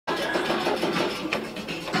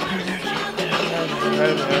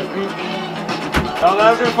Oh,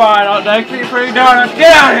 that'll be fine. I'll next be pretty darn.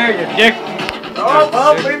 Get out of here, you dick. Oh,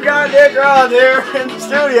 well, we've got Nick Roth here in the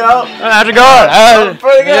studio. How's it going?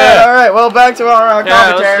 Pretty good. Yeah. All right, well, back to our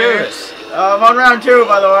commentary. Yeah, let's do this. I'm on round 2,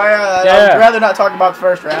 by the way. I'd rather not talk about the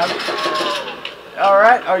first round. All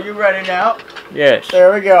right, are you ready now? Yes.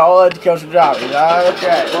 There we go. I'll let you kill some zombies.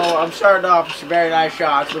 Okay, well, I'm starting off with some very nice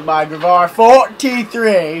shots with my Gravar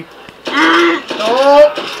 43.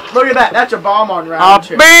 Oh, look at that. That's a bomb on round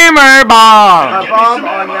 2. A beamer bomb. A bomb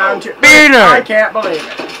on round 2. Beater. I can't believe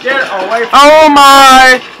it. Get away from Oh me.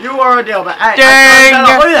 my. You are a deal, but hey, Dang.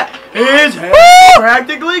 look at that. His head is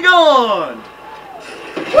practically gone.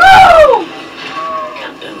 Woo!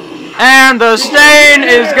 And the stain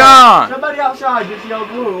is gone. Somebody outside just yelled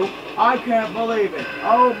woo. I can't believe it.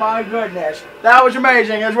 Oh my goodness. That was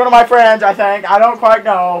amazing. It was one of my friends, I think. I don't quite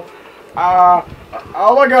know.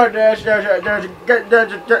 Oh my goodness. There's a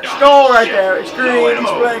skull right there. It's green. It's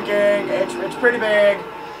blinking. It's pretty big.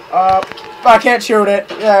 I can't shoot it.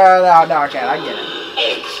 Yeah, no, I can't. I get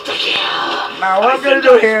it. Now what I'm gonna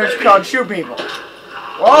do here is called shoot people.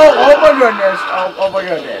 Oh my goodness. Oh my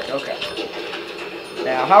goodness. Okay.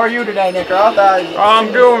 Now, how are you today, Nick Roth?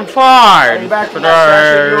 I'm doing fine. Are you back from that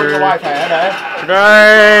session you and your wife had, eh?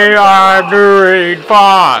 Today I'm doing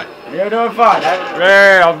fine. You're doing fine, eh?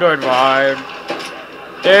 Today I'm doing fine.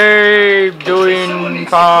 Today doing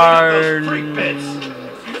fine.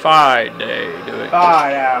 Fine day doing.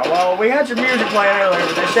 Fine, yeah. Well, we had some music playing earlier,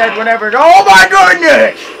 but they said whenever. Oh my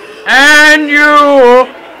goodness! And you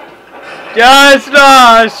just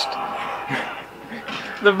lost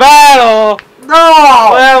the battle. No!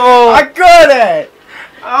 Level I couldn't!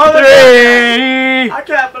 Oh, 3. I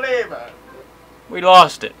can't believe it. We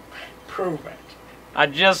lost it. Prove it. I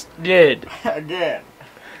just did. Again.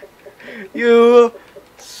 You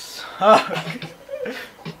suck.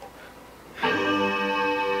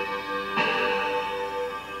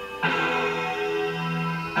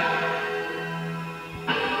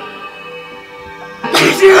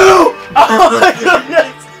 You! Oh my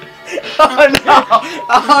goodness! Oh no!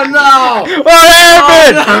 Oh no! What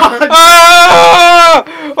happened? Oh,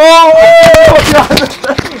 no. Oh!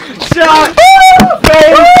 Shot!